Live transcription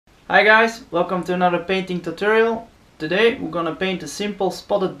Hi guys, welcome to another painting tutorial. Today we're gonna paint a simple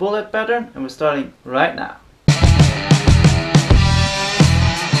spotted bullhead pattern and we're starting right now.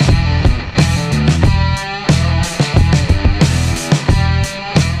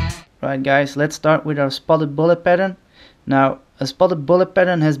 Right guys, let's start with our spotted bullhead pattern. Now, a spotted bullhead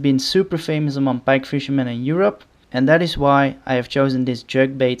pattern has been super famous among pike fishermen in Europe, and that is why I have chosen this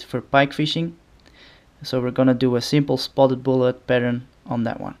jerkbait for pike fishing. So we're gonna do a simple spotted bullhead pattern on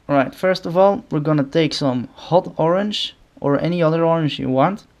that one. Alright, first of all we're gonna take some hot orange or any other orange you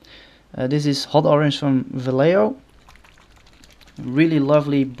want. This is hot orange from Vallejo. Really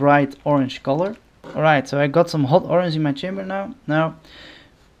lovely bright orange color. Alright, so I got some hot orange in my chamber now. Now,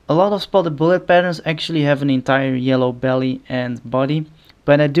 a lot of spotted bullhead patterns actually have an entire yellow belly and body,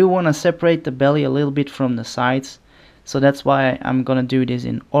 but I do want to separate the belly a little bit from the sides, so that's why I'm gonna do this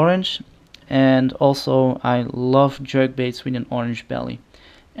in orange. And also I love jerkbaits with an orange belly,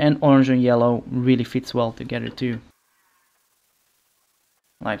 and orange and yellow really fits well together too.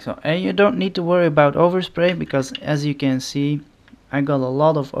 Like so. And you don't need to worry about overspray, because as you can see I got a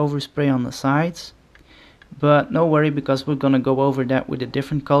lot of overspray on the sides. But no worry, because we're gonna go over that with a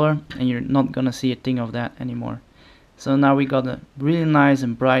different color and you're not gonna see a thing of that anymore. So now we got a really nice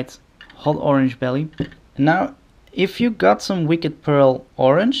and bright hot orange belly. And now if you got some Wicked Pearl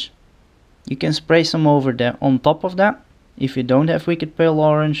orange, you can spray some over there on top of that. If you don't have Wicked Pearl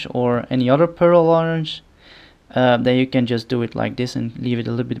orange or any other pearl orange, then you can just do it like this and leave it a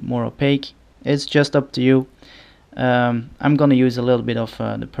little bit more opaque. It's just up to you. I'm gonna use a little bit of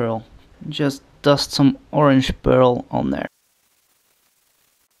the pearl. Just dust some orange pearl on there.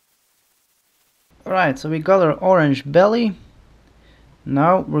 Alright, so we got our orange belly.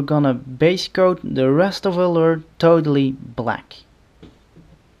 Now we're gonna base coat the rest of the lure totally black.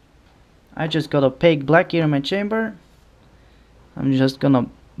 I just got opaque black here in my chamber. I'm just gonna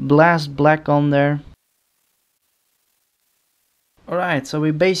blast black on there. Alright, so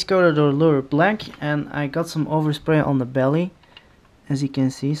we base coated our lure black, and I got some overspray on the belly. As you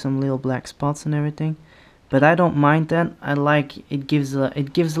can see, some little black spots and everything, but I don't mind that. I like it gives a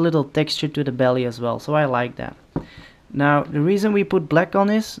little texture to the belly as well, so I like that. Now the reason we put black on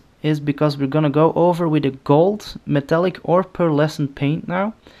this is because we're gonna go over with a gold, metallic or pearlescent paint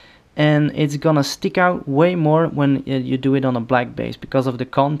now, and it's gonna stick out way more when you do it on a black base because of the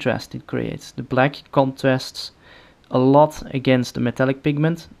contrast it creates. The black contrasts a lot against the metallic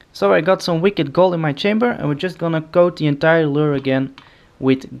pigment. So I got some Wicked Gold in my chamber, and we're just gonna coat the entire lure again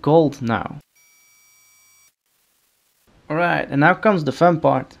with gold now. Alright, and now comes the fun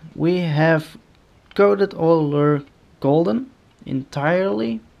part. We have coated our lure golden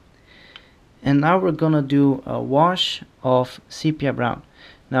entirely, and now we're gonna do a wash of sepia brown.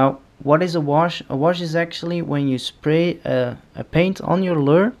 Now, what is a wash? A wash is actually when you spray a paint on your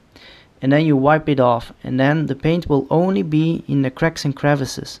lure and then you wipe it off, and then the paint will only be in the cracks and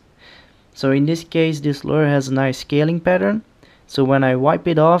crevices. So in this case this lure has a nice scaling pattern, so when I wipe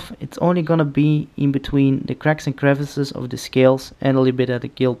it off it's only gonna be in between the cracks and crevices of the scales and a little bit at the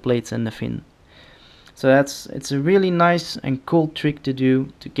gill plates and the fin. So it's a really nice and cool trick to do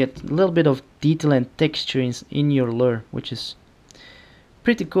to get a little bit of detail and texture in your lure, which is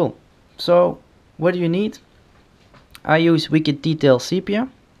pretty cool. So what do you need? I use Wicked Detail Sepia.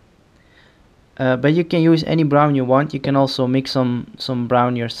 But you can use any brown you want. You can also mix some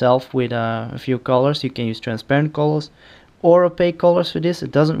brown yourself with a few colors. You can use transparent colors or opaque colors for this.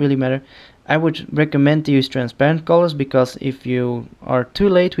 It doesn't really matter. I would recommend to use transparent colors, because if you are too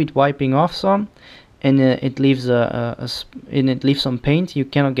late with wiping off some and it leaves some paint you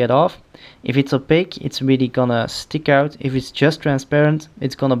cannot get off, if it's opaque it's really gonna stick out. If it's just transparent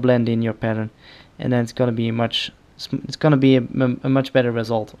it's gonna blend in your pattern, and then it's gonna be a much better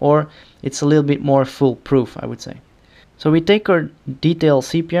result, or it's a little bit more foolproof, I would say. So we take our detail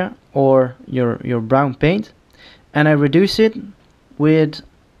sepia or your brown paint, and I reduce it with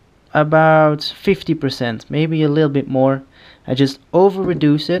about 50%, maybe a little bit more. I just over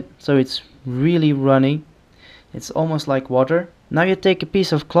reduce it so it's really runny. It's almost like water. Now you take a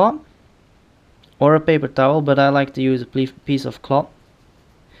piece of cloth or a paper towel, but I like to use a piece of cloth,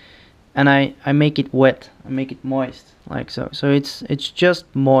 and I make it wet, I make it moist, like so. So it's just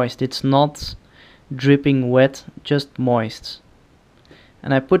moist, it's not dripping wet, just moist.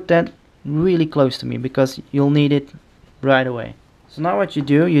 And I put that really close to me because you'll need it right away. So now what you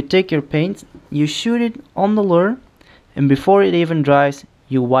do, you take your paint, you shoot it on the lure, and before it even dries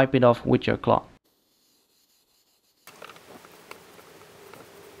you wipe it off with your cloth.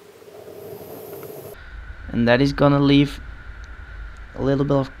 And that is gonna leave a little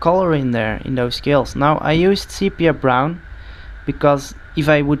bit of color in there in those scales. Now I used sepia brown because if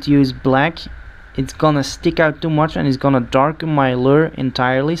I would use black, it's gonna stick out too much and it's gonna darken my lure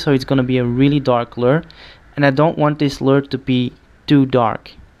entirely, so it's gonna be a really dark lure, and I don't want this lure to be too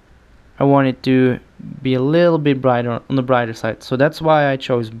dark. I want it to be a little bit brighter, on the brighter side, so that's why I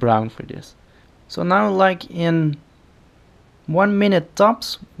chose brown for this. So now, like in 1 minute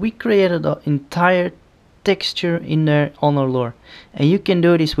tops, we created an entire texture in there on our lure, and you can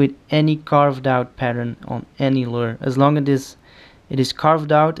do this with any carved out pattern on any lure. As long as it is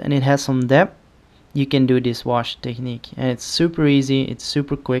carved out and it has some depth, you can do this wash technique, and it's super easy, it's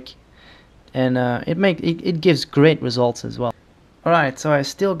super quick, and it gives great results as well. Alright, so I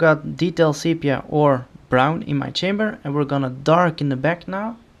still got detail sepia or brown in my chamber, and we're gonna darken the back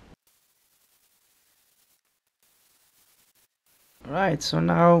now. Alright, so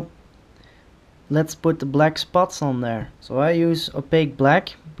now let's put the black spots on there. So I use opaque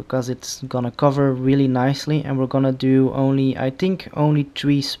black because it's gonna cover really nicely, and we're gonna do only, I think, only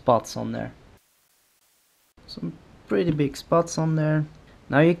 3 spots on there. Some pretty big spots on there.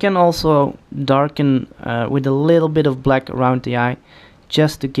 Now you can also darken with a little bit of black around the eye,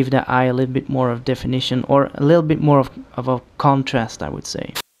 just to give the eye a little bit more of definition, or a little bit more of a contrast, I would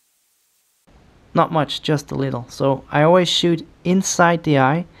say. Not much, just a little. So I always shoot inside the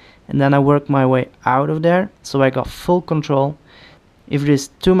eye, and then I work my way out of there, so I got full control. If there's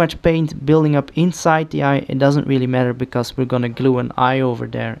too much paint building up inside the eye, it doesn't really matter because we're gonna glue an eye over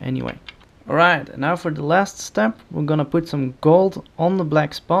there anyway. Alright, and now for the last step, we're gonna put some gold on the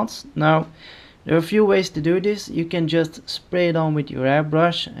black spots. Now, there are a few ways to do this. You can just spray it on with your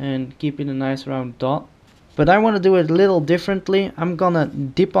airbrush and keep it a nice round dot. But I want to do it a little differently. I'm gonna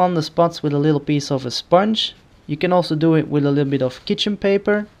dip on the spots with a little piece of a sponge. You can also do it with a little bit of kitchen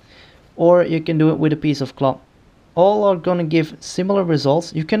paper, or you can do it with a piece of cloth. All are gonna give similar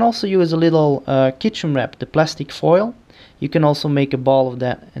results. You can also use a little kitchen wrap, the plastic foil. You can also make a ball of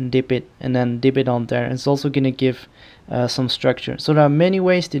that and dip it, and then dip it on there. It's also gonna give some structure. So there are many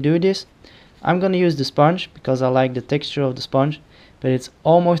ways to do this. I'm gonna use the sponge because I like the texture of the sponge, but it's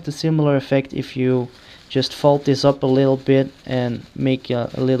almost a similar effect if you just fold this up a little bit and make a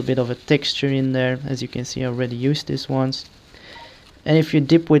little bit of a texture in there. As you can see, I already used this once. And if you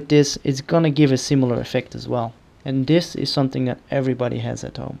dip with this, it's gonna give a similar effect as well. And this is something that everybody has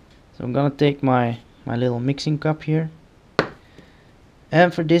at home. So I'm gonna take my little mixing cup here.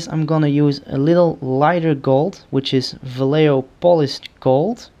 And for this I'm gonna use a little lighter gold, which is Vallejo polished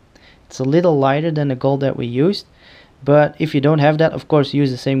gold. It's a little lighter than the gold that we used, but if you don't have that, of course use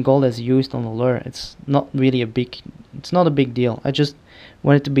the same gold as you used on the lure. It's not really it's not a big deal. I just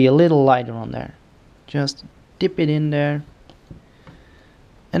want it to be a little lighter on there. Just dip it in there,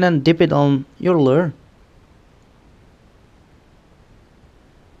 and then dip it on your lure.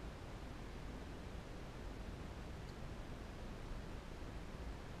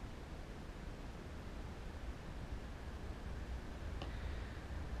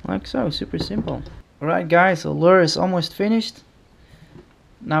 Like so, super simple. Alright guys, the lure is almost finished.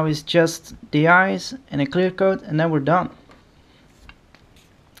 Now it's just the eyes and a clear coat, and then we're done.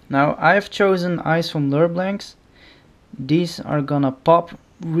 Now I've chosen eyes from lure blanks. These are gonna pop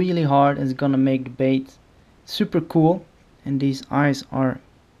really hard, and it's gonna make the bait super cool. And these eyes are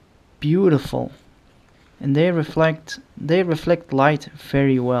beautiful, and they reflect light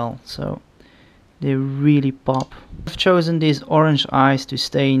very well, so they really pop. I've chosen these orange eyes to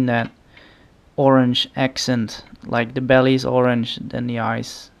stay in that orange accent. Like the belly is orange, then the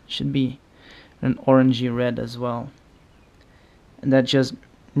eyes should be an orangey red as well. And that just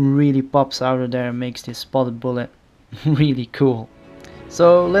really pops out of there and makes this spotted bullet really cool.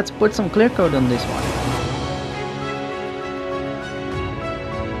 So let's put some clear coat on this one.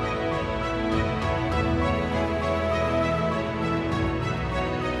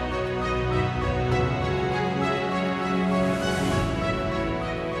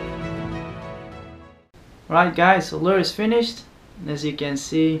 Alright guys, the lure is finished, and as you can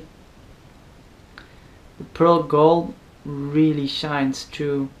see, the pearl gold really shines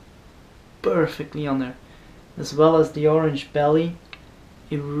through perfectly on there, as well as the orange belly.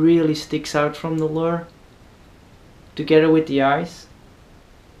 It really sticks out from the lure, together with the eyes.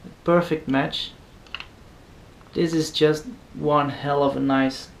 A perfect match. This is just one hell of a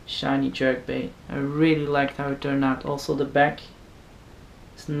nice shiny jerkbait. I really liked how it turned out. Also the back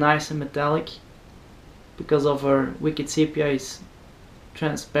is nice and metallic. Because of our wicked sepia is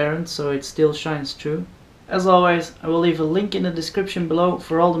transparent, so it still shines through. As always, I will leave a link in the description below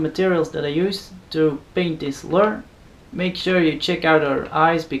for all the materials that I used to paint this lure. Make sure you check out our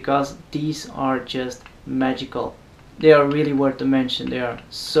eyes because these are just magical. They are really worth the mention. They are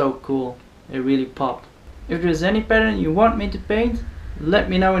so cool. They really pop. If there's any pattern you want me to paint, let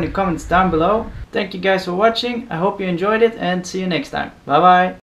me know in the comments down below. Thank you guys for watching. I hope you enjoyed it and see you next time. Bye bye.